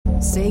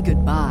Say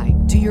goodbye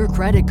to your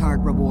credit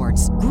card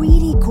rewards.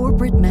 Greedy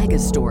corporate mega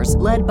stores,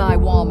 led by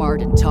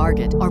Walmart and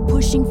Target, are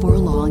pushing for a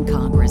law in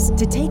Congress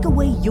to take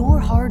away your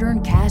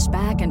hard-earned cash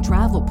back and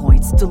travel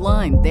points to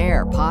line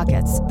their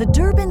pockets. The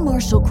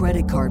Durbin-Marshall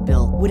credit card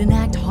bill would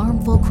enact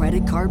harmful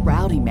credit card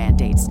routing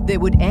mandates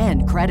that would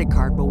end credit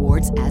card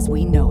rewards as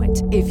we know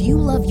it. If you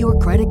love your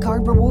credit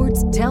card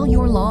rewards, tell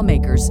your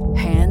lawmakers,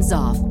 hands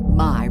off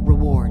my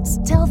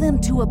rewards. Tell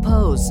them to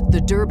oppose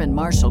the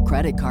Durbin-Marshall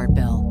credit card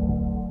bill.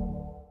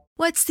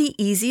 What's the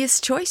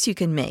easiest choice you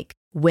can make?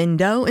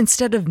 Window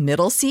instead of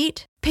middle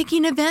seat?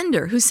 Picking a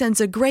vendor who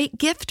sends a great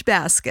gift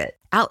basket?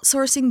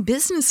 Outsourcing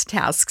business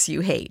tasks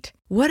you hate?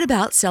 What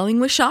about selling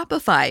with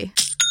Shopify?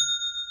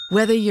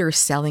 Whether you're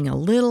selling a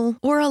little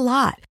or a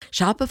lot,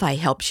 Shopify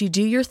helps you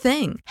do your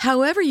thing,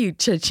 however you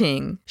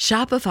cha-ching.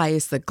 Shopify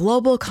is the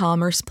global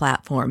commerce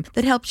platform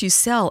that helps you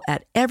sell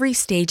at every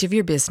stage of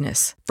your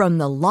business. From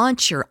the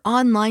launch your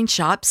online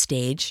shop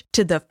stage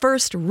to the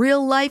first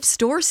real-life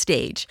store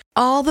stage,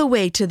 all the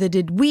way to the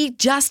did we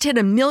just hit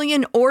 1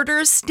 million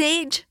orders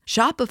stage.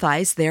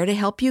 Shopify's there to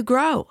help you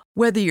grow.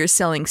 Whether you're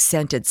selling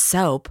scented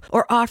soap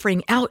or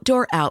offering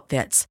outdoor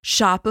outfits,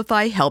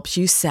 Shopify helps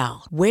you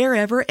sell.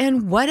 Wherever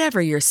and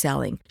whatever you're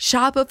selling,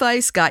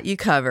 Shopify's got you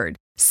covered.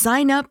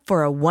 Sign up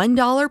for a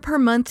 $1 per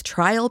month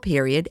trial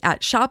period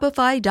at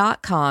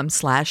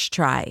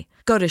shopify.com/try.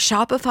 Go to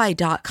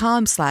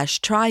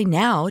shopify.com/try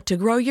now to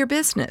grow your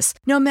business,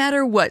 no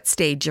matter what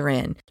stage you're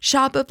in.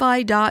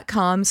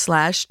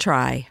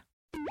 Shopify.com/try.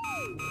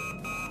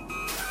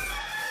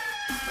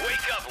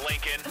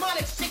 Come on,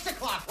 it's 6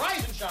 o'clock.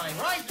 Rise and shine,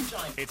 rise and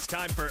shine. It's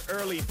time for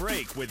Early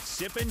Break with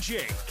Sip and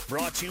Jake,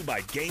 brought to you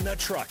by Gaina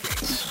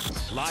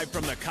Trucking. Live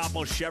from the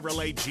Coppel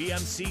Chevrolet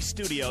GMC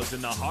studios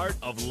in the heart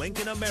of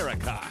Lincoln,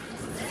 America.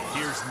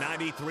 Here's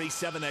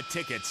 93.7 The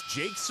Ticket's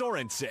Jake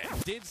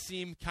Sorensen. Did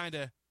seem kind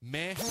of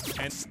meh.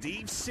 And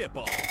Steve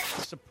Sipple.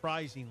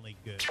 Surprisingly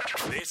good.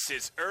 This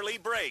is Early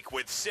Break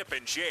with Sip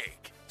and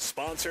Jake,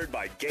 sponsored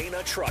by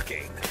Gaina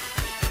Trucking.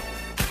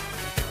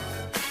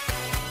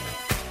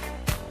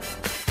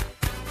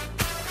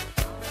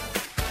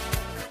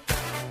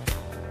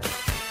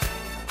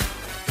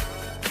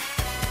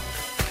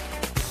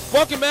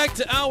 Welcome back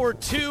to Hour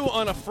 2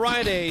 on a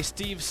Friday.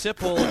 Steve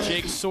Sipple,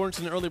 Jake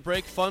Sorensen, Early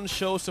Break. Fun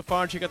show so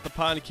far. Check out the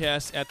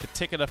podcast at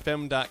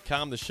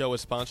theticketfm.com. The show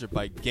is sponsored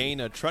by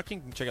Gaina Trucking.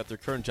 You can check out their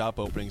current job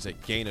openings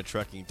at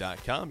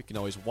gainatrucking.com. You can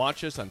always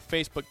watch us on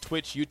Facebook,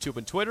 Twitch, YouTube,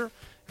 and Twitter.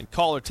 And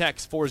call or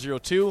text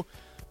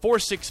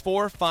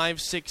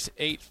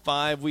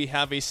 402-464-5685. We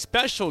have a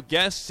special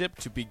guest, Sip,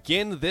 to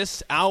begin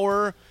this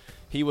hour.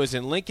 He was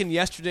in Lincoln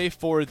yesterday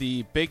for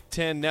the Big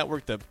Ten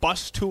Network, the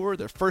bus tour,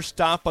 their first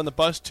stop on the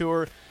bus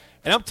tour.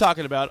 And I'm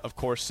talking about, of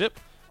course, Sip,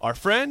 our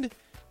friend,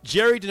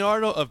 Gerry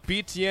DiNardo of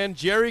BTN.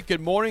 Gerry, good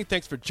morning.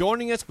 Thanks for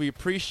joining us. We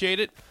appreciate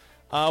it.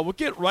 We'll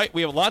get right.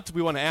 We have a lot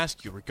we want to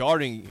ask you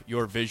regarding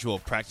your visual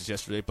practice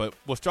yesterday, but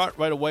we'll start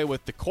right away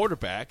with the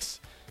quarterbacks.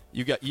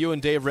 You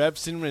and Dave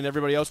Revson and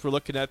everybody else were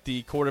looking at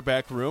the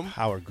quarterback room.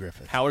 Howard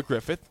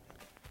Griffith.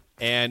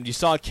 And you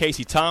saw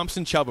Casey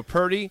Thompson, Chuba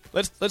Purdy.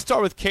 Let's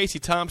start with Casey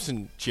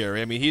Thompson,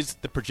 Gerry. I mean, he's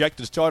the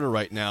projected starter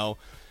right now.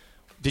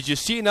 Did you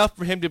see enough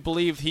for him to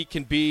believe he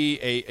can be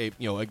a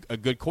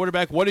good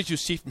quarterback? What did you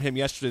see from him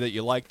yesterday that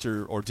you liked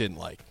or didn't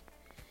like?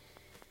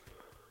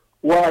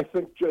 Well, I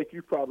think, Jake,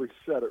 you probably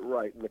said it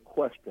right in the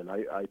question.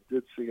 I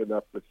did see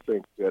enough to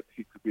think that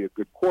he could be a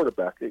good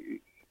quarterback.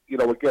 You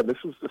know, again,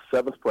 this was the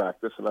 7th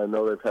practice, and I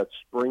know they've had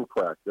spring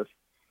practice.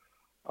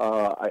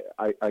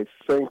 I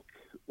think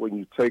when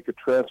you take a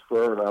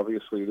transfer, and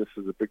obviously this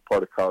is a big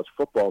part of college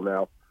football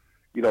now,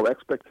 you know,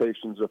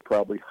 expectations are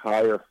probably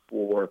higher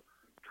for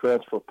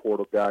transfer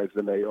portal guys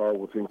than they are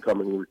with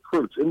incoming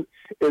recruits in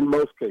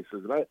most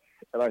cases.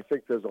 And I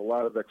think there's a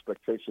lot of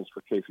expectations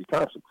for Casey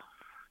Thompson.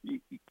 You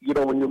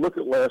know, when you look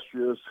at last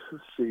year's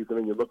season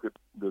and you look at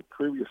the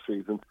previous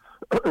season,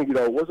 you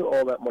know, it wasn't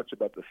all that much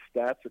about the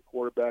stats at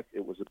quarterback.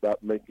 It was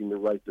about making the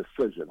right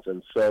decisions.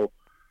 And so,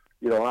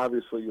 you know,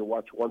 obviously you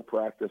watch one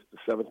practice, the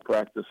 7th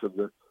practice of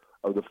the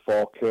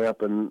fall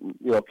camp, and,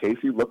 you know,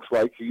 Casey looks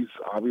like he's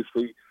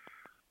obviously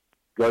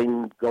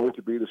going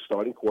to be the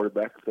starting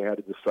quarterback if they had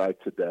to decide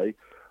today.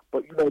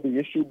 But, you know, the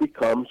issue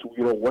becomes,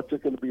 you know, what's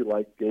it going to be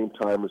like game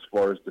time as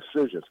far as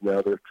decisions?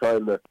 Now they're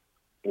trying to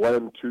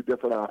blend 2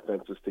 different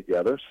offenses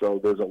together,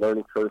 so there's a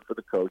learning curve for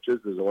the coaches.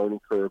 There's a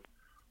learning curve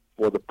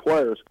for the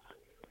players.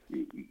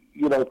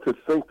 You know, to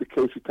think that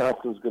Casey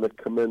Thompson's going to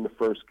come in the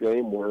first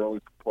game or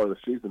early part of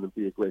the season and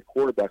be a great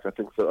quarterback, I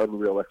think is an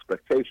unreal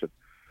expectation.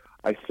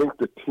 I think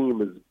the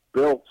team is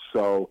built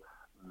so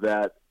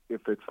that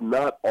if it's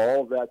not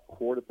all that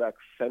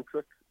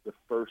quarterback-centric the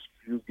first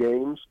few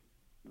games,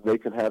 they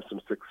can have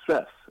some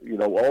success. You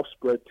know, all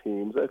spread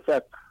teams. In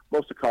fact,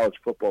 most of college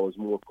football is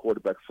more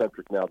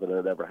quarterback-centric now than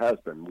it ever has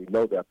been. We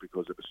know that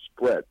because of the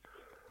spread.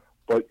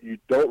 But you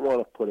don't want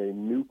to put a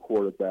new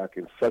quarterback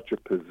in such a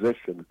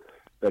position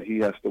that he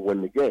has to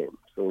win the game.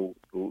 So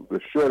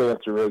the short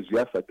answer is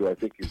yes, I do. I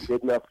think he's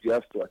good enough.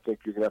 Yes, do I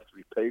think you're going to have to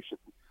be patient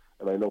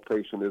and I know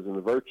patient isn't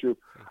a virtue.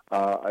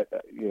 I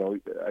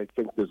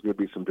think there's going to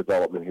be some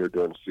development here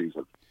during the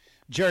season.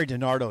 Gerry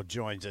DiNardo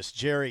joins us.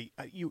 Gerry,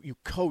 you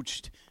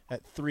coached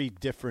at 3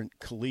 different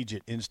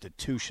collegiate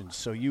institutions,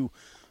 so you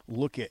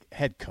look at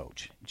head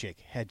coach,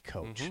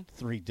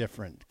 3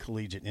 different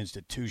collegiate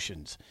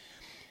institutions.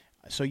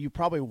 So you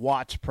probably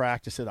watch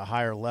practice at a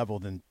higher level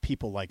than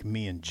people like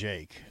me and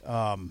Jake.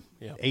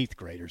 8th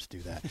graders do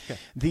that.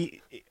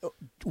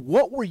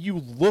 What were you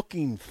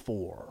looking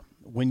for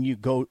when you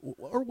go,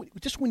 or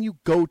just when you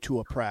go to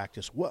a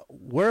practice?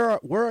 Where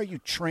are you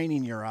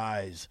training your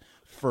eyes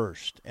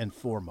first and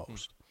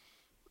foremost?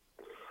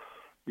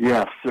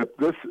 Yes,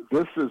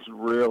 this is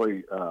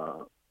really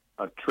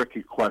a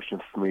tricky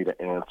question for me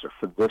to answer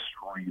for this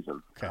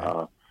reason.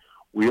 Okay.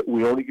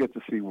 We only get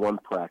to see one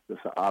practice,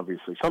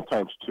 obviously,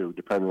 sometimes 2,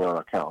 depending on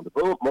our calendar.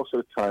 But most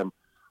of the time,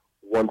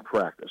 one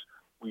practice.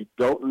 We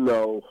don't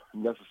know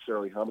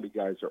necessarily how many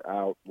guys are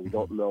out. We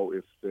don't know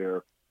if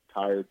they're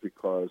tired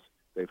because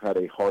they've had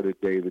a harder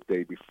day the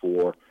day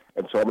before.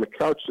 And so I'm going to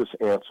couch this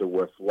answer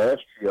with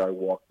last year I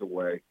walked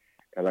away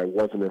and I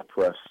wasn't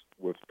impressed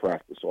with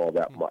practice all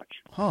that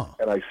much.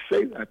 And I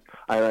say that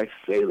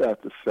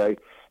to say,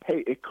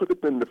 hey, it could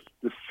have been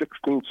the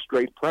 16th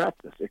straight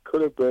practice. It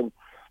could have been.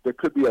 There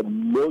could be a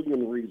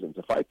million reasons.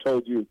 If I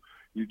told you,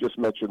 you just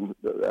mentioned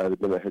that I had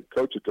been a head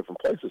coach at different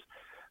places.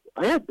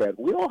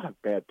 We all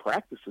have bad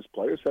practices.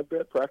 Players have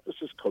bad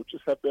practices. Coaches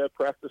have bad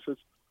practices.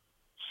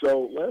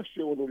 So last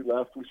year when we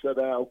left, we said,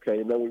 okay.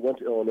 And then we went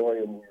to Illinois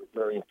and we were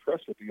very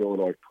impressed with the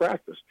Illinois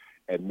practice.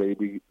 And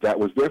maybe that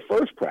was their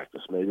first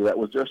practice. Maybe that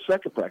was their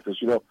second practice.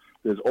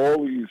 There's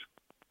all these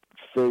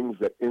things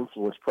that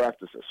influence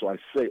practices. So I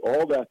say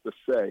all that to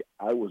say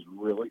I was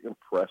really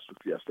impressed with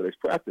yesterday's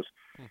practice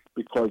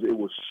because it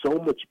was so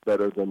much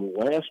better than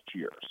last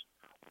year's.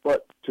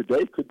 But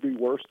today could be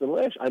worse than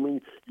last. I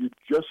mean, you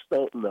just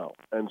don't know.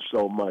 And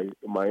so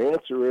my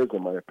answer is,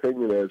 and my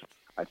opinion is,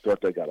 I thought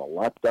they got a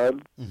lot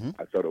done.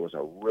 I thought it was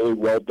a really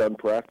well-done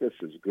practice,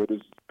 as good as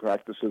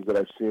practices that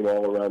I've seen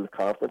all around the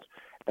conference.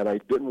 And I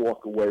didn't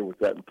walk away with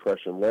that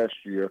impression last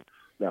year.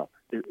 Now,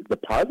 the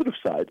positive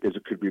side is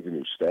it could be the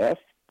new staff.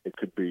 It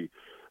could be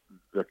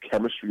the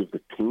chemistry of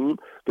the team.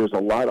 There's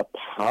a lot of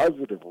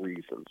positive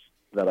reasons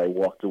that I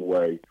walked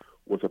away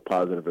with a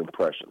positive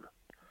impression.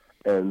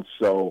 And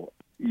so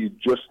you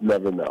just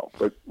never know.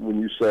 But when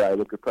you say I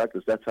look at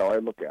practice, that's how I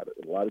look at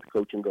it. A lot of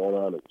coaching going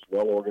on. It was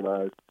well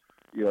organized.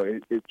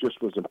 It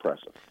just was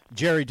impressive.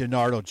 Gerry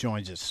DiNardo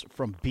joins us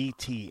from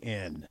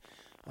BTN.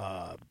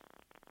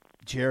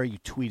 Gerry, you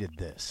tweeted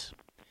this.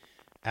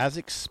 As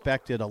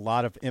expected, a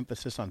lot of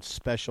emphasis on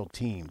special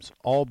teams.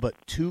 All but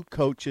 2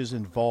 coaches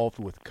involved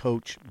with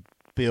Coach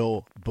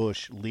Bill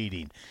Busch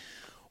leading.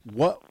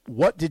 What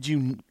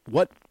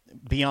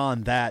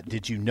beyond that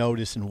did you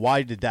notice, and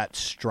why did that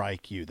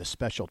strike you, the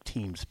special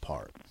teams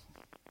part?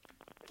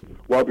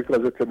 Well, because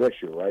it's an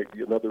issue, right?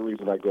 Another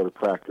reason I go to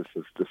practice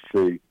is to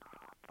see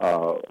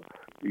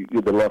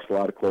you've lost a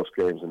lot of close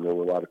games, and there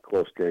were a lot of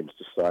close games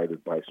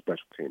decided by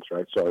special teams,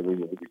 right? So, I mean,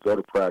 when you go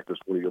to practice,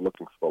 what are you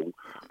looking for?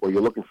 Well,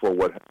 you're looking for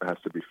what has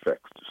to be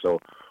fixed. So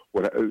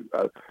what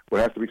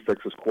has to be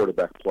fixed is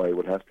quarterback play.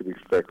 What has to be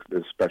fixed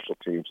is special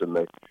teams, and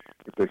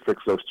if they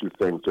fix those 2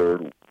 things,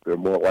 they're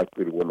more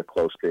likely to win the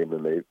close game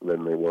than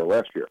they were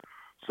last year.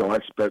 So I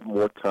spent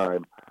more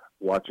time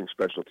watching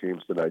special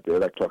teams than I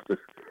did. I talked to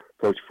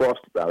Coach Frost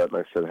about it,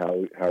 and I said,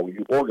 how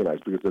you organize,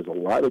 because there's a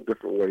lot of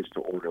different ways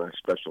to organize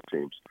special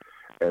teams.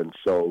 And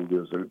so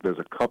there's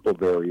a couple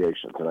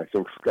variations, and I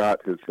think Scott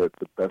has hit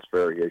the best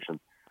variation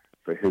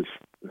for his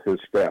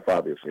staff,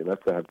 obviously, and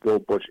that's to have Bill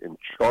Busch in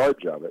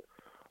charge of it.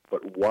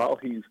 But while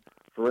he's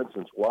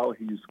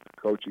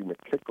coaching the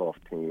kickoff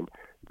team,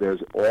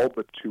 there's all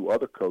but 2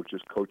 other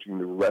coaches coaching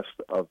the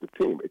rest of the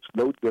team. It's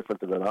no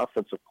different than an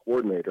offensive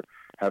coordinator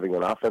having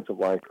an offensive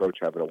line coach,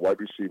 having a wide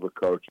receiver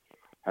coach,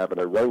 having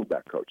a running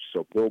back coach.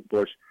 So Bill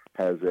Busch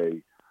has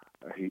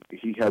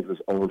he has his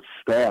own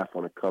staff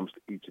when it comes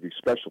to each of these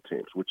special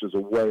teams, which is a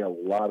way a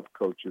lot of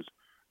coaches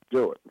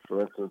do it. For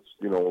instance,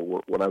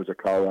 when I was at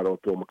Colorado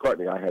with Bill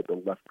McCartney, I had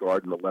the left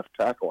guard and the left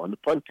tackle on the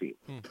punt team.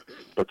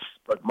 But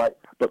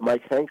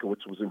Mike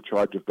Hankiewicz was in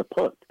charge of the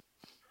punt.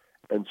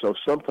 And so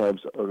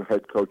sometimes a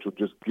head coach will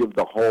just give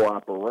the whole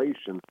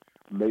operation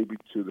maybe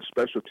to the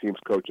special teams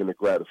coach and the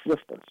grad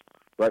assistants.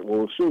 Right?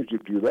 Well, as soon as you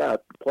do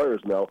that, the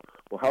players know,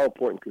 well, how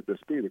important could this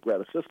be, the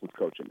grad assistants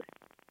coaching me?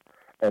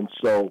 And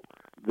so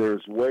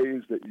there's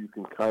ways that you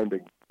can kind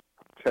of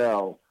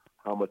tell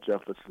how much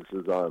emphasis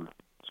is on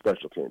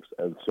special teams.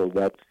 And so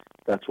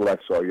that's what I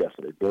saw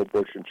yesterday. Bill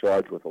Busch in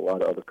charge with a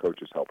lot of other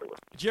coaches helping with.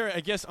 Gerry, I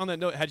guess on that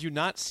note, had you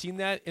not seen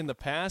that in the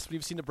past when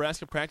you've seen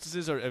Nebraska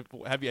practices, or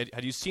had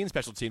you seen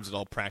special teams at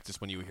all practice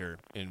when you were here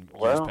in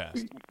years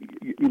past?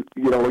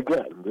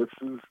 Again, this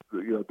is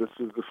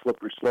the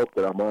slippery slope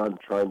that I'm on,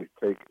 trying to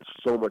take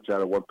so much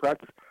out of one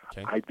practice.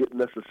 Okay. I didn't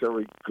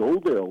necessarily go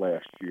there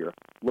last year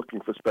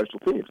looking for special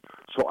teams,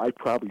 so I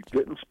probably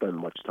didn't spend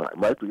much time,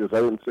 right? Because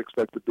I didn't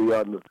expect to be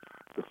on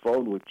the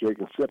phone with Jake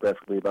and Sip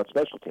asking me about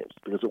special teams,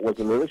 because it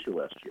wasn't an issue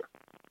last year.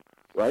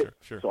 right?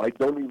 Sure. So I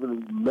don't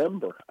even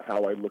remember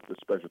how I looked at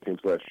special teams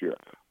last year.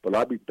 But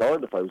I'd be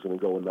darned if I was going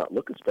to go and not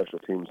look at special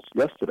teams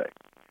yesterday.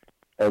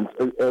 And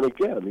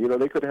again,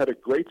 they could have had a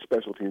great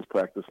special teams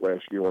practice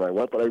last year when I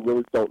went, but I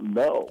really don't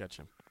know.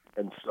 Gotcha.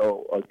 And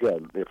so,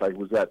 again, if I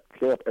was at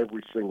camp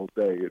every single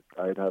day,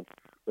 I'd have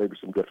maybe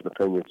some different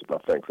opinions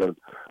about things.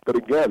 But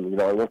again,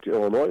 I went to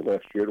Illinois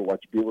last year to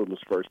watch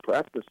Bielema's first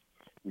practice.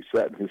 We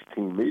sat in his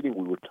team meeting.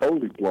 We were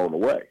totally blown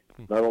away,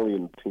 not only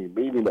in the team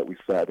meeting that we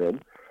sat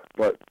in,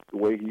 but the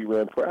way he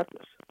ran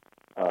practice.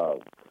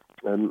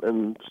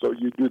 And so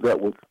you do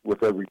that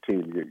with every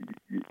team.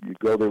 You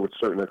go there with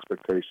certain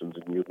expectations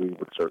and you leave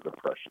with certain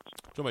impressions.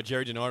 Talking about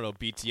Gerry DiNardo,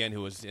 BTN,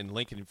 who was in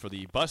Lincoln for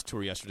the bus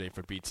tour yesterday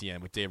for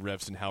BTN with Dave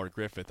Revs and Howard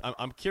Griffith.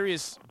 I'm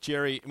curious,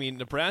 Gerry,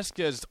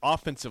 Nebraska's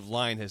offensive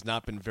line has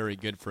not been very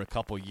good for a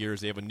couple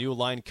years. They have a new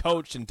line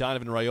coach in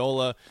Donovan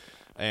Raiola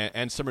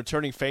and some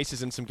returning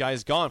faces and some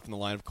guys gone from the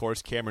line, of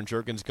course. Cameron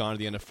Jurgens gone to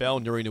the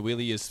NFL. Nuri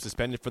Nawili is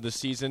suspended for the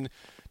season.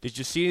 Did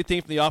you see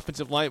anything from the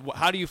offensive line?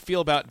 How do you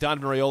feel about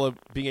Donovan Raiola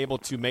being able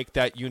to make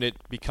that unit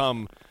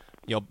become,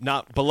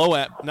 not below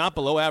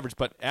average,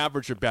 but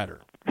average or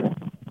better?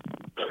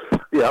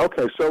 Yeah.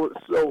 Okay. So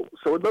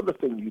another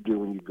thing you do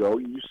when you go,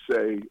 you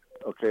say,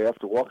 okay,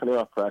 after walking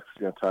around practice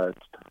the entire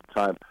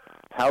time,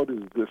 how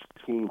does this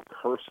team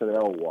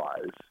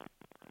personnel-wise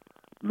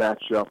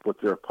match up with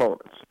their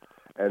opponents?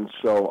 And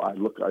so I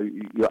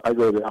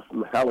go to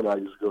Hal and I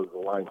used to go to the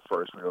line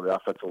first. We go to the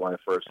offensive line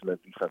first and then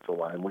defensive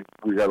line.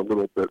 We got a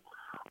little bit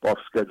off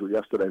schedule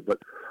yesterday, but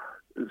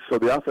so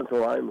the offensive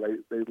line,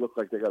 they look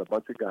like they got a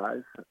bunch of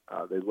guys.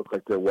 They look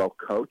like they're well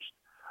coached.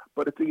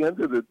 But at the end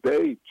of the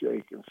day,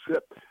 Jake and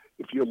Sip,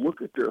 if you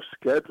look at their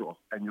schedule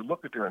and you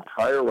look at their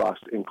entire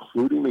roster,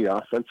 including the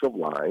offensive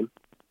line,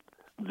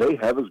 they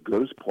have as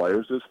good as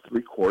players as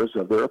three-quarters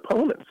of their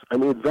opponents.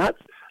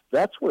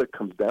 That's what it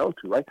comes down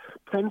to, right?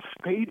 Penn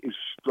State is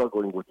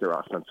struggling with their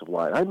offensive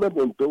line. I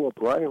remember when Bill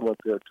O'Brien went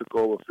there, took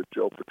over for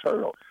Joe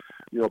Paterno.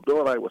 Bill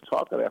and I were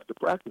talking after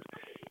practice.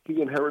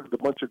 He inherited a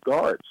bunch of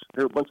guards.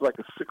 They were a bunch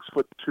of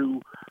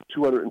 6'2",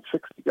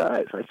 260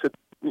 guys. I said,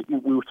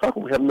 we were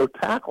talking, we have no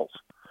tackles.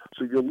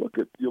 So you look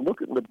at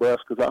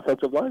Nebraska's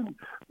offensive line.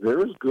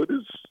 They're as good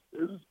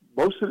as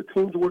most of the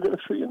teams we're going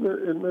to see in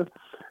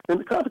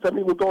the conference.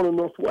 We're going to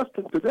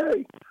Northwestern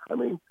today.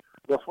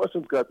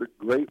 Northwestern's got the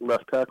great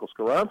left tackle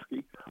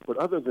Skoronski, but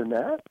other than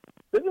that,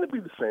 they're going to be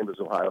the same as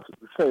Ohio,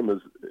 the same as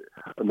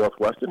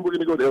Northwestern. We're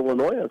going to go to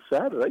Illinois on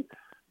Saturday.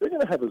 They're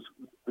going to have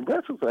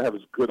Nebraska's going to have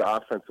as good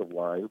offensive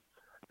line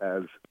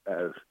as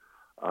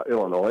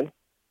Illinois.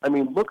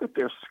 Look at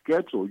their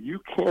schedule. You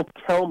can't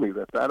tell me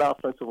that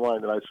offensive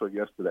line that I saw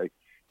yesterday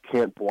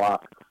can't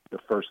block the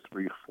first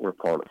 3 or 4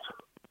 opponents.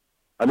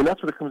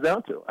 That's what it comes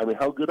down to.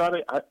 How good are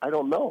they? I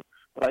don't know,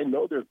 but I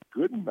know they're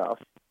good enough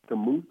to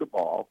move the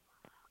ball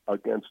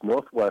against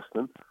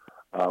Northwestern,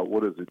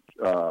 North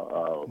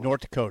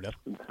Dakota,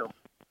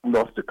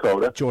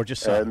 Georgia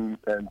Southern,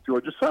 and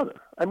Georgia Southern.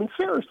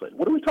 Seriously,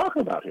 what are we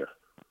talking about here?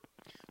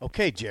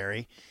 Okay,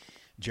 Gerry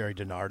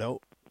DiNardo,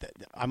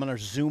 I'm going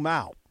to zoom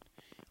out.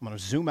 I'm going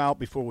to zoom out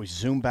before we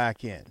zoom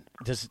back in.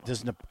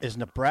 Is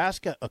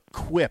Nebraska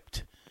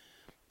equipped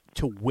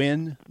to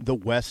win the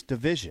West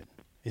Division?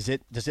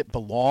 Does it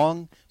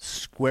belong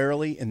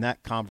squarely in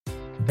that conversation?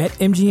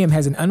 BetMGM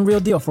has an unreal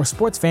deal for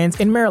sports fans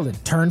in Maryland.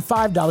 Turn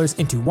 $5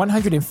 into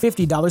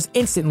 $150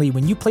 instantly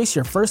when you place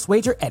your first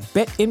wager at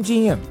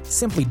BetMGM.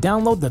 Simply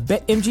download the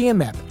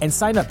BetMGM app and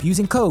sign up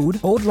using code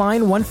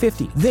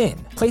OldLine150. Then,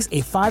 place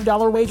a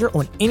 $5 wager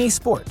on any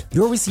sport.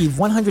 You'll receive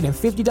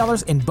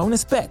 $150 in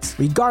bonus bets,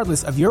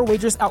 regardless of your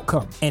wager's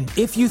outcome. And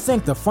if you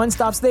think the fun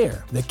stops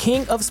there, the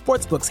king of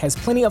sportsbooks has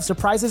plenty of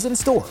surprises in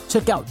store.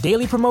 Check out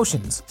daily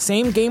promotions,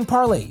 same-game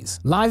parlays,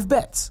 live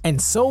bets, and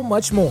so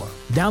much more.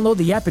 Download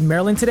the app in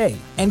Maryland today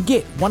and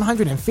get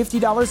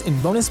 $150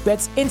 in bonus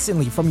bets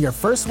instantly from your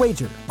first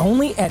wager.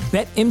 Only at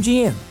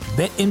BetMGM.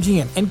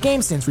 BetMGM and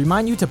GameSense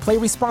remind you to play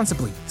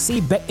responsibly.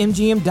 See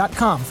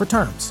BetMGM.com for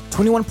terms.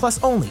 21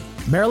 plus only.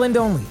 Maryland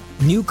only.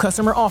 New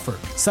customer offer.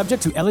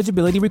 Subject to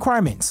eligibility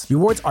requirements.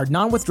 Rewards are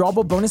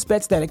non-withdrawable bonus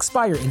bets that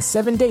expire in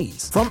 7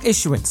 days. From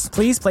issuance,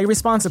 please play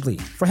responsibly.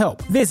 For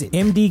help, visit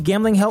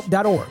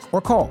mdgamblinghelp.org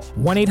or call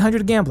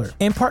 1-800-GAMBLER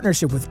in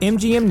partnership with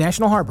MGM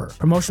National Harbor.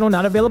 Promotional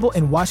not available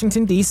in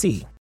Washington,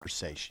 D.C.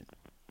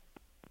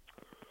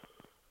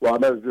 Well,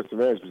 I'm at a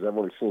disadvantage because I've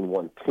only seen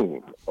one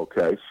team.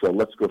 Okay, so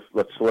let's go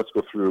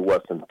through the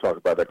West and talk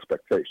about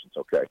expectations.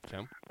 Okay,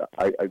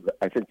 I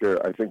think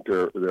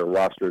their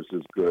roster is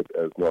as good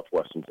as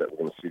Northwestern's that we're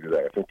going to see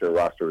today. I think their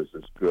roster is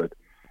as good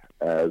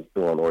as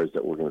Illinois'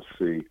 that we're going to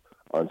see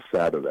on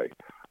Saturday.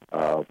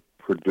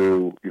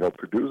 Purdue's a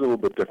little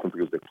bit different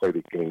because they play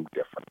the game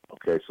different.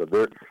 Okay, so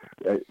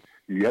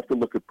you have to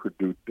look at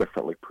Purdue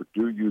differently.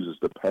 Purdue uses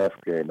the pass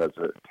game as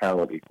a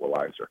talent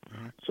equalizer.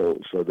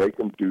 Mm-hmm. So they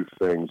can do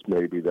things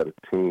maybe that a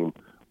team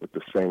with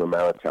the same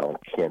amount of talent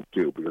can't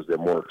do because they're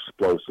more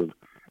explosive.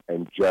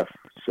 And Jeff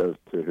says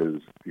to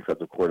his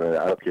defensive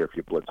coordinator, I don't care if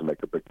you blitz and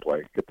make a big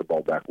play. Get the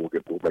ball back. We'll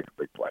make a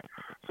big play.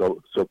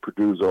 So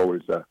Purdue's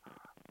always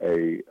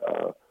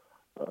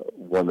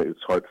one that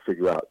it's hard to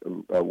figure out.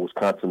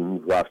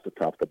 Wisconsin's roster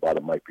top to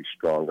bottom might be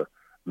stronger.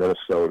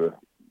 Minnesota,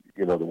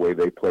 the way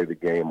they play the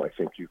game, I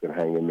think you can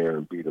hang in there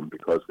and beat them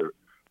because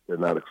they're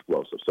not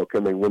explosive. So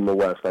can they win the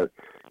West?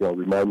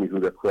 Remind me who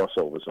their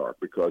crossovers are,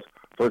 because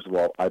first of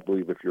all, I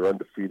believe if you're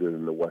undefeated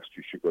in the West,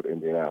 you should go to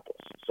Indianapolis.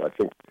 So I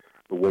think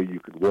the way you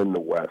could win the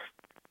West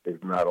is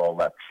not all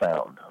that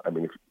sound. I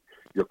mean, if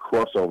your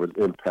crossovers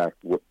impact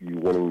you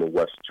winning the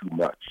West too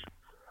much.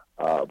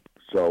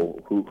 So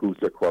who's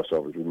their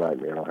crossovers?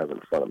 Remind me. I don't have it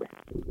in front of me.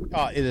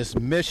 It is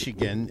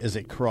Michigan is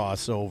a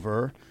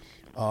crossover.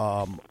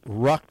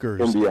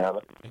 Rutgers. Indiana.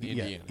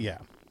 Yeah.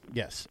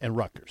 Yes, and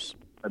Rutgers.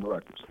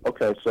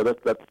 Okay, so that's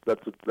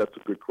a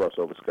good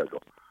crossover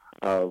schedule.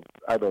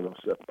 I don't know,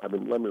 Sip. I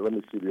mean, let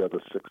me see the other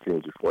 6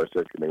 teams before I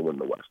say can they win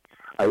the West.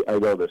 I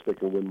know this. They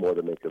can win more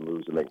than they can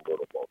lose, and they can go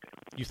to a bowl game.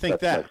 You think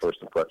that's my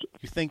first impression.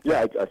 You think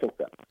that? Yeah, I think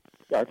that.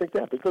 Yeah, I think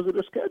that because of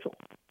their schedule.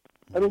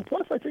 I mean,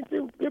 plus I think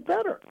they're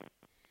better.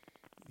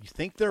 You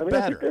think they're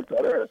better? I think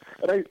they're better.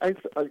 And I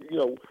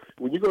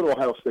when you go to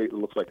Ohio State, it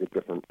looks like a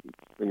different,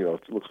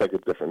 it looks like a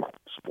different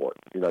sport.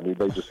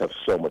 They just have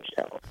so much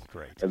talent.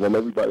 Great. And then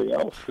everybody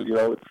else,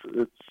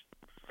 it's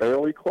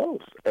fairly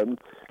close. And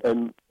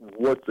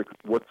what's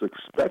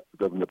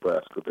expected of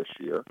Nebraska this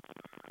year,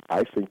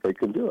 I think they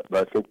can do it. And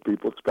I think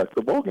people expect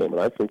the bowl game, and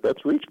I think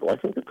that's reachable. I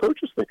think the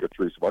coaches think it's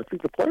reachable. I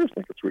think the players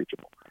think it's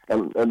reachable.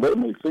 And they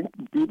may think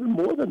even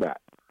more than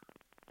that.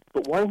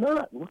 But why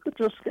not? Look at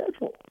their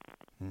schedule.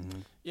 Mm-hmm.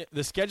 Yeah,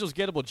 the schedule's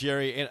gettable,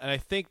 Gerry, and I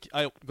think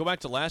I go back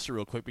to last year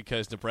real quick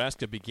because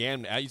Nebraska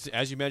began,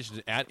 as you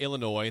mentioned, at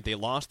Illinois. They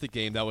lost the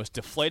game. That was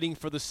deflating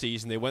for the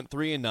season. They went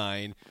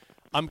 3-9.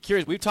 I'm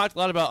curious. We've talked a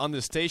lot about on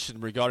this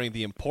station regarding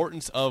the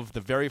importance of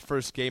the very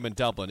first game in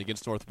Dublin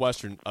against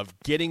Northwestern of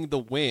getting the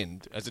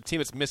win. As a team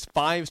that's missed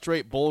 5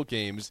 straight bowl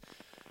games,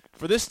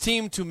 for this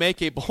team to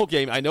make a bowl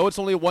game, I know it's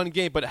only one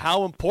game, but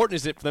how important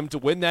is it for them to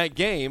win that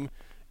game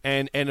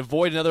and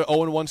avoid another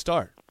 0-1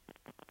 start?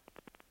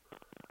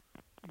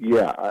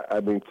 Yeah,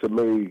 I mean, to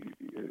me,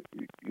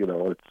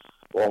 it's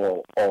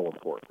all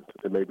important.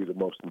 It may be the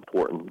most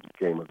important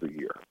game of the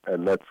year,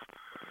 and that's,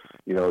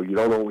 you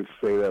don't always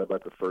say that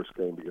about the first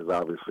game because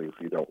obviously if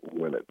you don't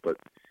win it, but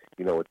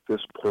at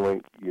this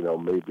point,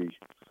 maybe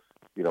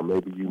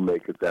you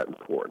make it that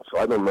important.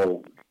 So I don't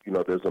know,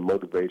 there's a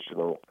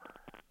motivational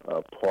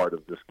part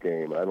of this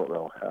game. I don't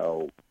know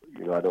how,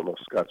 I don't know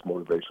Scott's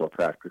motivational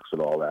tactics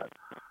and all that.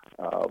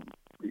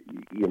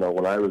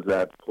 When I was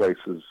at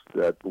places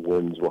that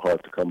wins were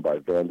hard to come by,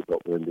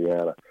 Vanderbilt,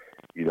 Indiana,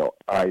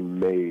 I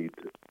made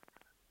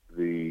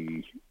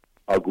the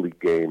ugly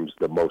games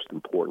the most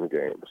important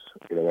games.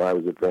 When I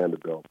was at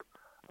Vanderbilt,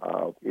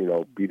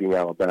 beating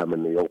Alabama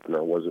in the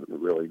opener wasn't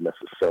really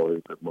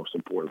necessarily the most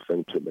important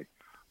thing to me.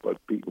 But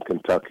beating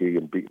Kentucky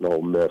and beating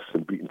Ole Miss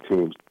and beating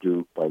teams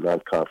due by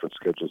non-conference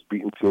schedules,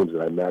 beating teams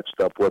that I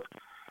matched up with,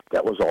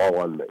 that was all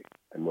on me.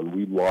 And when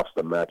we lost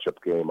a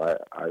matchup game,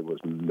 I was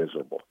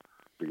miserable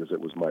because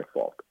it was my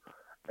fault.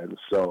 And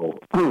so,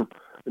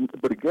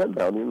 but again,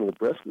 now,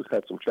 Nebraska's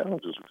had some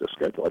challenges with their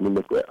schedule. I mean,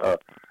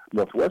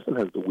 Northwestern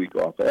has the week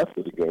off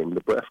after the game.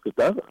 Nebraska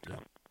doesn't. Yeah.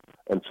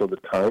 And so the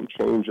time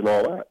change and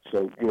all that.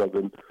 So,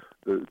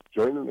 the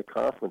joining the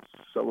conference,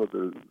 some of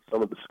the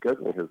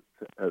scheduling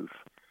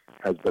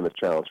has been a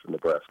challenge for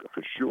Nebraska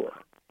for sure.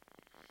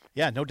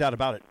 Yeah, no doubt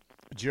about it.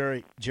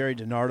 Gerry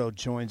DiNardo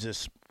joins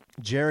us.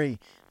 Gerry,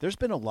 there's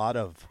been a lot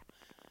of,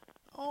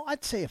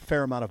 I'd say a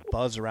fair amount of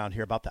buzz around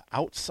here about the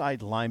outside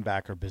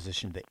linebacker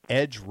position, the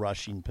edge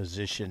rushing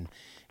position.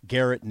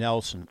 Garrett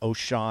Nelson,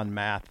 O'Shawn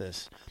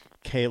Mathis,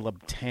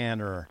 Caleb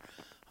Tanner,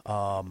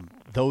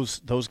 those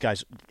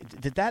guys.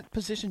 Did that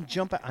position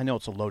jump out? I know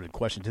it's a loaded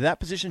question. Did that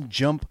position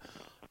jump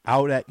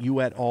out at you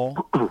at all?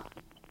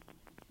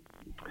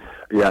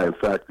 Yeah, in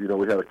fact, we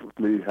had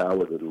me,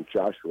 Howard, and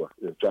Joshua.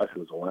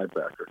 Joshua's a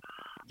linebacker.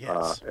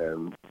 Yes.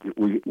 And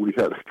we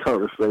had a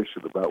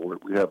conversation about where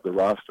we have the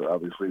roster.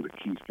 Obviously, the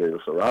Keys gave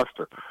us a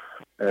roster,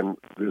 and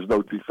there's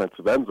no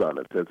defensive ends on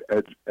it. There's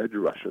edge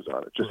rushers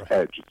on it. Just right.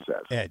 Edge, it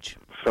says. Edge.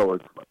 So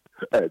it's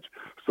edge.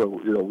 So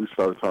we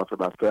started talking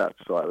about that.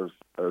 So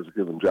I was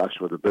giving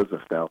Joshua the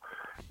business. Now,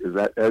 is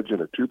that edge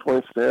in a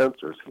 2-point stance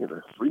or is he in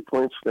a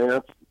 3-point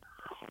stance?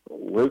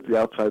 Where's the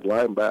outside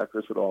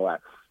linebackers and all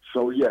that?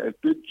 So, yeah, it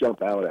did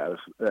jump out at us,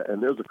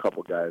 and there's a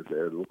couple guys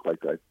there that look like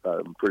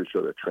I'm pretty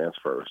sure they're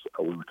transfers.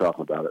 We were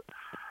talking about it.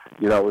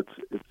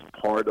 It's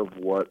part of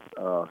what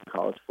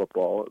college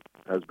football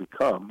has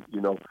become.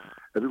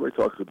 Everybody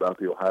talks about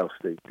the Ohio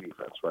State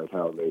defense, right,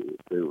 how they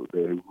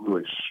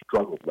really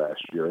struggled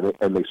last year,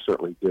 and they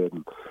certainly did,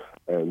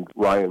 and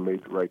Ryan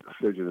made the right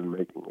decision in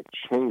making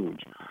a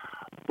change.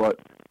 But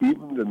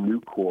even the new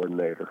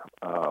coordinator,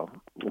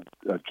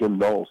 Jim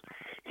Knowles,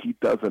 he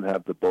doesn't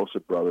have the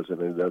Bosa brothers,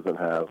 and he doesn't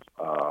have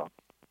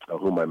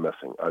who am I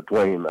missing?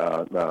 Dwayne,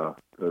 a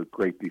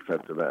great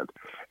defensive end.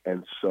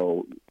 And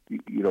so,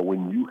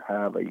 when you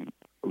have an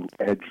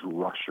edge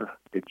rusher,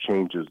 it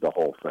changes the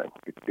whole thing.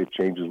 It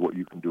changes what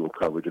you can do in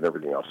coverage and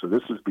everything else. So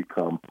this has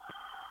become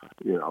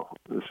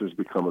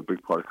a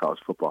big part of college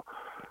football.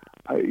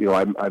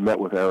 I met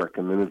with Eric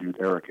and interviewed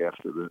Eric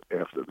after the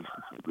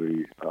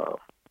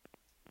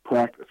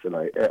practice, and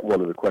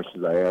one of the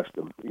questions I asked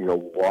him,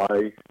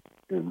 why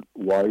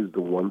is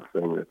the one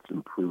thing that's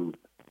improved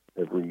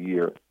every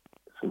year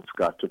since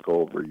Scott took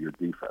over your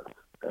defense?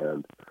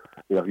 And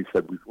he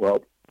said,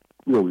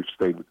 we've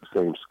stayed with the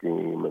same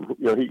scheme, and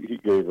he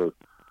gave a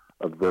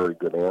very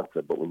good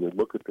answer. But when you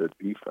look at their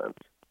defense,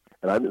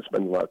 and I didn't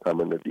spend a lot of time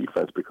on their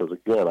defense because,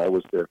 again, I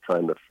was there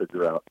trying to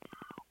figure out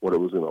what it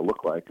was going to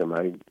look like, and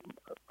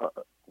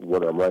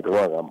whether I'm right or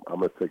wrong, I'm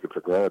going to take it for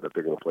granted that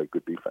they're going to play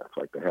good defense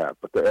like they have.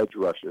 But the edge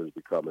rusher has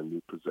become a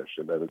new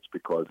position, and it's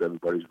because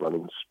everybody's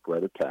running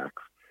spread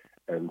attacks,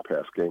 and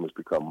pass game has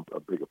become a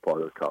bigger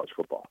part of college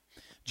football.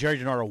 Gerry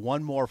DiNardo,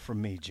 one more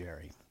from me,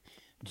 Gerry.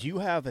 Do you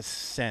have a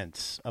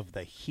sense of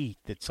the heat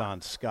that's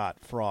on Scott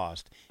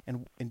Frost,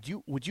 and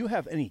would you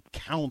have any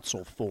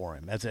counsel for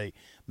him as a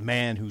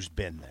man who's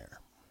been there?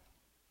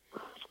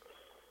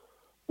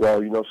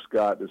 Well,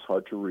 Scott is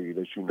hard to read,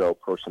 as you know,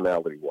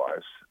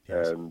 personality-wise.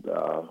 Yes. And,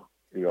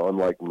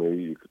 unlike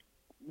me,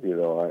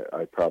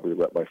 I probably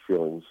let my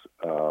feelings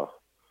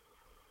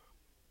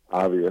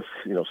obvious.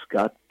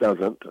 Scott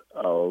doesn't.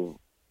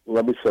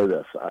 Let me say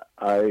this.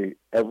 I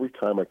every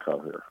time I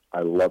come here,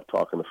 I love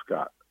talking to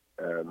Scott.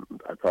 And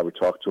I probably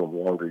talked to him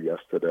longer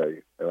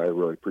yesterday, and I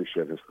really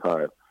appreciate his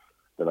time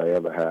than I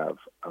ever have.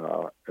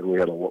 And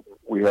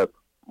we had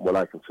what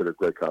I consider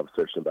great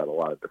conversation about a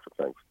lot of different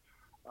things.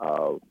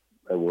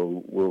 And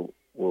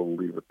we'll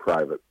leave it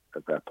private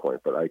at that point.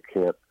 But I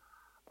can't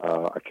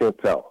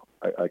tell.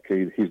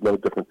 He's no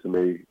different to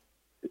me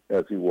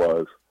as he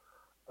was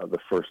the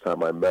first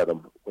time I met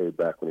him way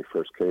back when he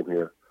first came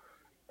here.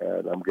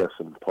 And I'm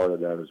guessing part of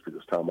that is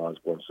because Tom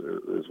Osborne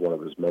is one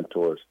of his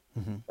mentors,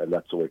 and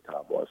that's the way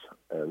Tom was.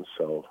 And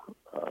so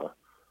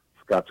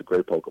Scott's a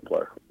great poker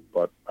player.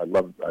 But I'd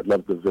love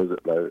to visit.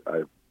 And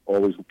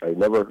I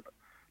never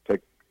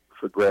take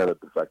for granted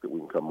the fact that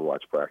we can come and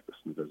watch practice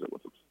and visit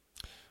with them.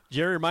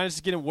 Gerry, remind us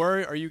again,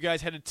 where are you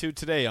guys headed to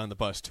today on the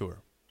bus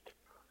tour?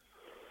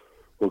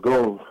 We're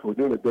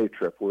doing a day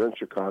trip. We're in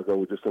Chicago.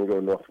 We're just going to go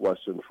to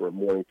Northwestern for a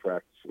morning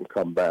practice and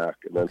come back.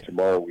 And then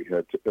tomorrow we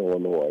head to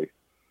Illinois.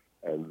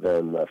 And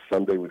then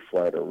Sunday we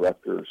fly to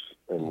Rutgers,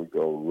 and we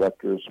go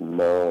Rutgers,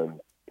 Maryland,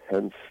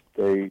 Penn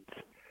State,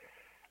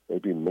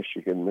 maybe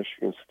Michigan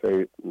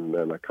State, and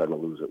then I kind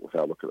of lose it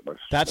without looking at my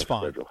That's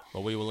fine. schedule.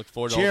 Well, we will look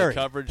forward to Gerry, all the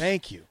coverage.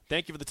 Thank you.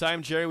 Thank you for the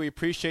time, Gerry. We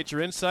appreciate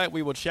your insight.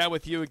 We will chat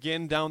with you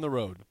again down the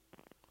road.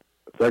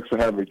 Thanks for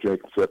having me,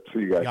 Jake.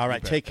 See you guys. All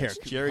right, take care.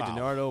 Gerry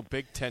DiNardo,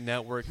 Big Ten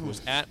Network, who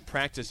was at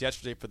practice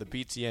yesterday for the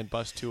BTN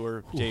bus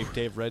tour.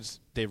 Dave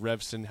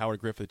Revson,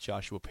 Howard Griffith,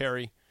 Joshua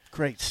Perry.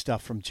 Great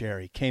stuff from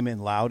Gerry. Came in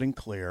loud and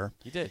clear.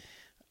 He did.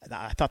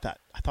 I thought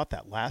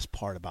that last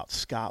part about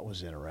Scott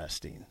was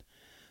interesting.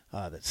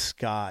 That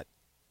Scott,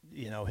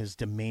 his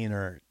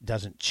demeanor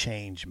doesn't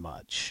change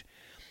much.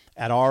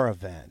 At our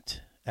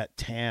event at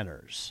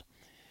Tanner's,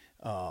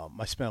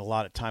 I spent a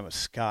lot of time with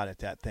Scott at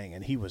that thing,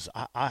 and he was.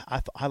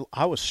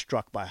 I was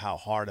struck by how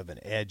hard of an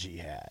edge he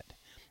had.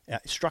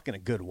 Struck in a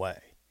good way.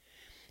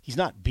 He's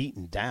not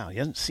beaten down. He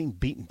doesn't seem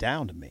beaten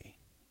down to me.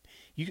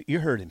 You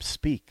heard him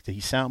speak. Did he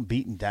sound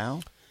beaten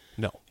down?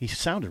 No. He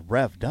sounded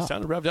revved up.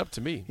 Sounded revved up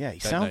to me. Yeah, he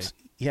sounds.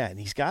 Night. Yeah, and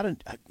he's got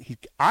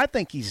I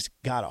think he's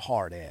got a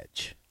hard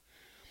edge.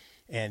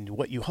 And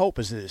what you hope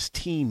is that his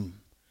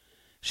team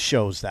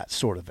shows that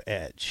sort of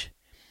edge.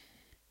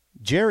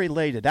 Gerry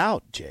laid it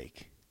out,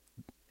 Jake.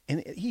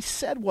 And he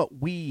said what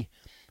we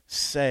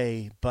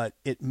say, but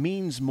it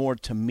means more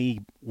to me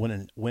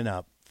when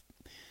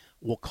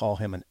we'll call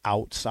him an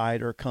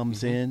outsider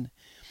comes in.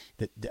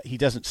 That he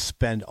doesn't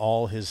spend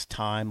all his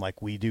time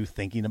like we do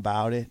thinking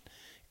about it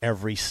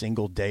every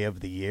single day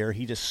of the year.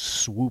 He just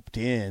swooped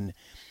in,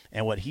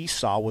 and what he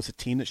saw was a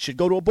team that should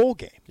go to a bowl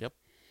game. Yep.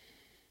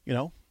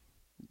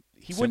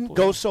 He wouldn't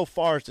go so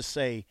far as to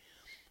say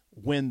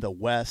win the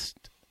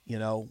West,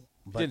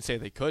 But didn't say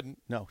they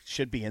couldn't. No,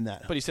 should be in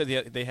that. But he said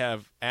they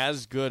have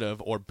as good of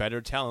or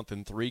better talent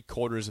than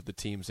 3/4 of the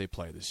teams they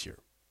play this year.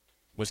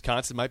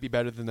 Wisconsin might be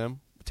better than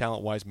them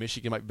talent-wise.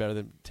 Michigan might be better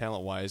than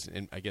talent-wise,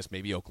 and I guess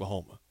maybe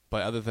Oklahoma.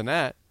 But other than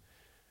that,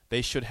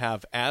 they should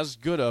have as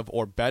good of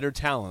or better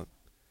talent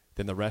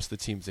than the rest of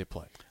the teams they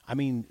play. I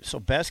mean, so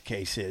best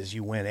case is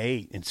you win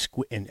 8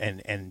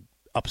 and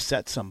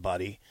upset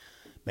somebody,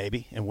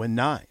 maybe, and win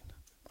 9.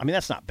 I mean,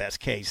 that's not best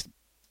case.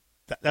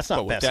 That's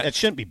not best. It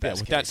shouldn't be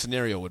best case. That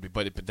scenario would be,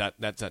 but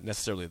that's not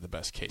necessarily the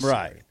best case.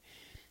 Right.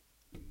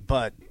 Scenario.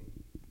 But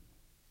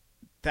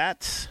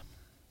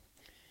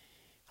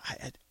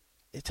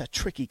it's a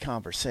tricky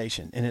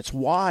conversation, and it's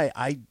why,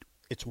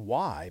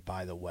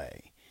 by the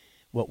way,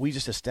 what we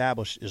just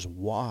established is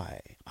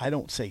why I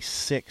don't say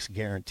 6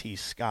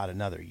 guarantees Scott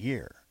another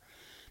year,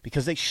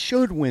 because they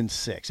should win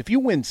 6. If you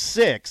win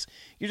 6,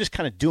 you're just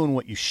kind of doing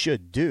what you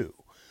should do.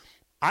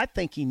 I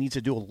think he needs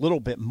to do a little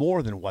bit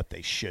more than what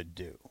they should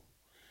do.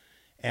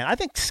 And I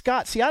think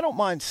Scott, I don't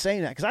mind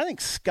saying that because I think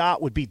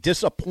Scott would be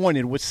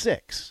disappointed with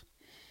 6.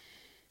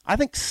 I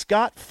think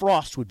Scott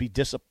Frost would be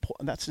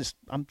disappointed. That's just,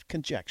 I'm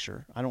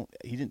conjecture.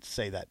 He didn't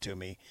say that to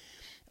me.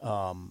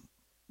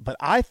 but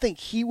I think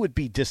he would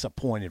be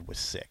disappointed with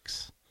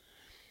 6.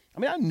 I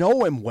mean, I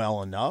know him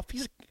well enough.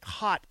 He's a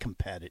hot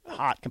competitor.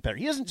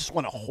 He doesn't just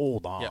want to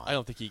hold on. Yeah, I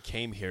don't think he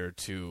came here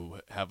to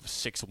have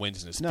 6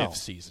 wins in his 5th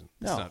season.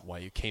 That's not why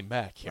you came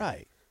back here.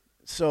 Right.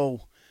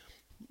 So,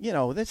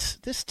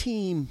 this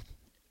team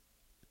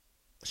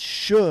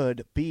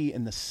should be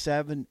in the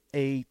 7,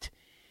 8,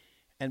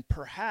 and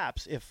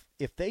perhaps if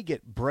they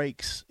get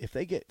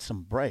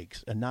some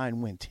breaks, a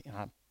 9-win team.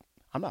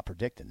 I'm not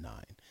predicting 9.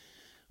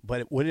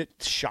 But would it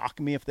shock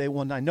me if they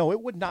won 9? No,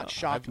 it would not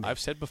shock me. I've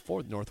said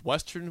before,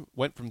 Northwestern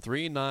went from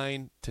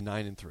 3-9 to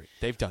 9-3.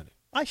 They've done it.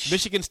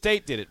 Michigan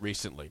State did it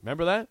recently.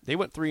 Remember that? They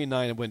went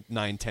 3-9 and went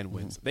 9-10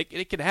 wins.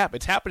 It can happen.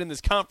 It's happened in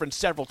this conference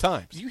several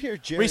times. You hear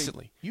Gerry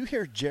recently. You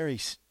hear Gerry.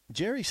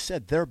 Gerry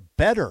said they're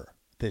better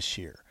this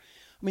year.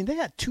 I mean, they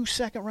had 2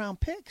 second-round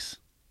picks.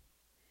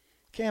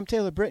 Cam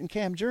Taylor-Britt and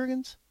Cam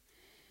Jurgens.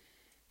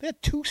 They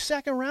had 2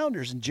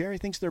 second-rounders, and Gerry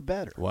thinks they're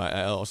better. Well,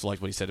 I also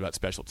like what he said about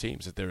special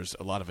teams, that there's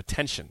a lot of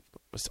attention.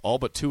 All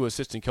but 2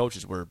 assistant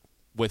coaches were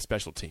with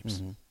special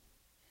teams.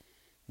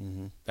 Mm-hmm.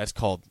 Mm-hmm. That's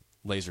called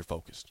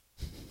laser-focused.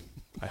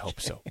 I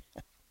hope so.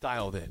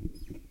 Dialed in.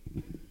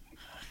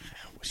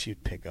 I wish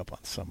you'd pick up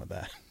on some of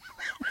that.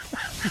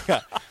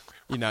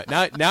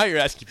 Now you're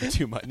asking for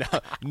too much.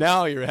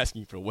 Now you're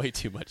asking for way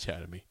too much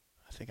out of me.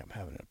 I think I'm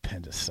having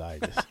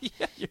appendicitis.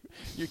 Yeah,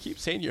 you keep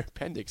saying your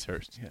appendix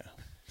hurts. Yeah.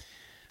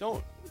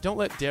 Don't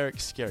let Derek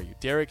scare you.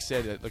 Derek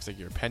said it looks like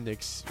your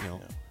appendix.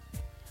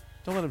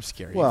 Don't let him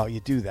scare you. Well, you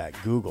do that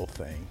Google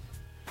thing.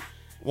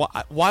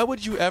 Why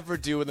would you ever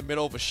do in the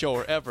middle of a show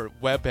or ever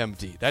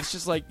WebMD? That's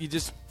just like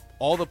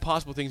all the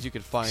possible things you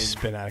could find.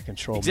 Spin out of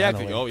control.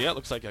 Exactly. Mentally. Oh yeah, it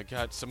looks like I've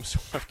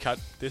got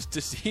this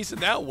disease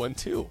and that one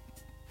too.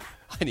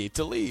 I need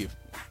to leave.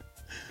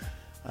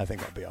 I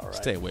think I'll be all right.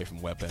 Stay away from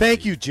WebMD.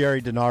 Thank you,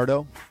 Gerry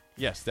DiNardo.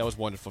 Yes, that was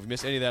wonderful. If you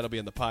missed any of that, it'll be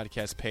on the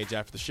podcast page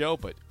after the show.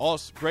 But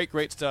also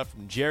great stuff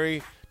from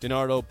Gerry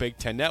DiNardo, Big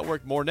Ten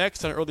Network. More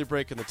next on Early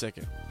Break in the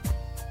Ticket.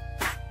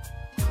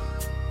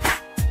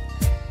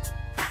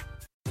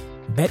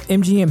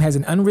 BetMGM has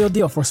an unreal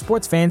deal for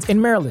sports fans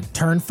in Maryland.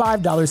 Turn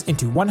 $5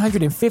 into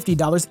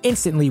 $150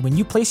 instantly when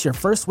you place your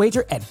first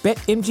wager at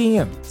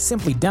BetMGM.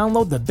 Simply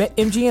download the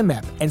BetMGM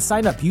app and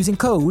sign up using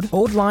code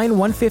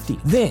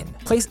OldLine150. Then,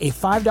 place a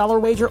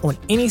 $5 wager on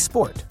any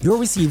sport. You'll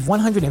receive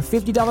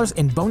 $150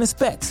 in bonus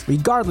bets,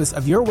 regardless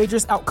of your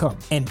wager's outcome.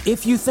 And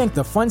if you think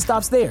the fun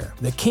stops there,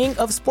 the king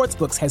of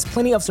sportsbooks has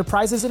plenty of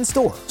surprises in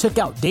store. Check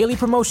out daily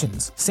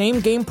promotions,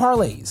 same-game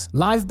parlays,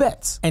 live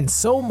bets, and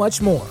so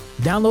much more.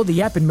 Download the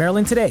app in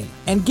Maryland today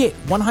and get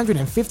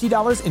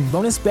 $150 in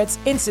bonus bets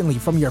instantly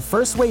from your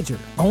first wager.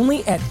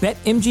 Only at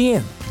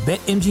BetMGM.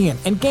 BetMGM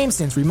and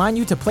GameSense remind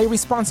you to play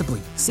responsibly.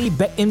 See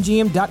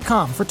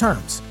BetMGM.com for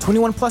terms.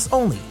 21 plus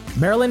only.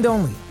 Maryland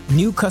only.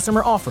 New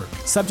customer offer.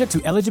 Subject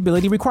to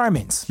eligibility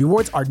requirements.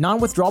 Rewards are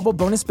non-withdrawable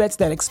bonus bets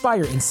that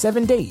expire in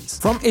 7 days.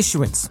 From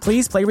issuance,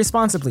 please play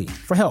responsibly.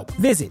 For help,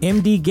 visit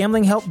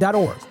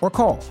mdgamblinghelp.org or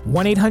call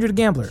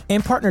 1-800-GAMBLER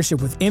in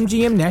partnership with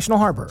MGM National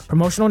Harbor.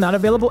 Promotional not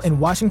available in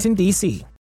Washington, D.C.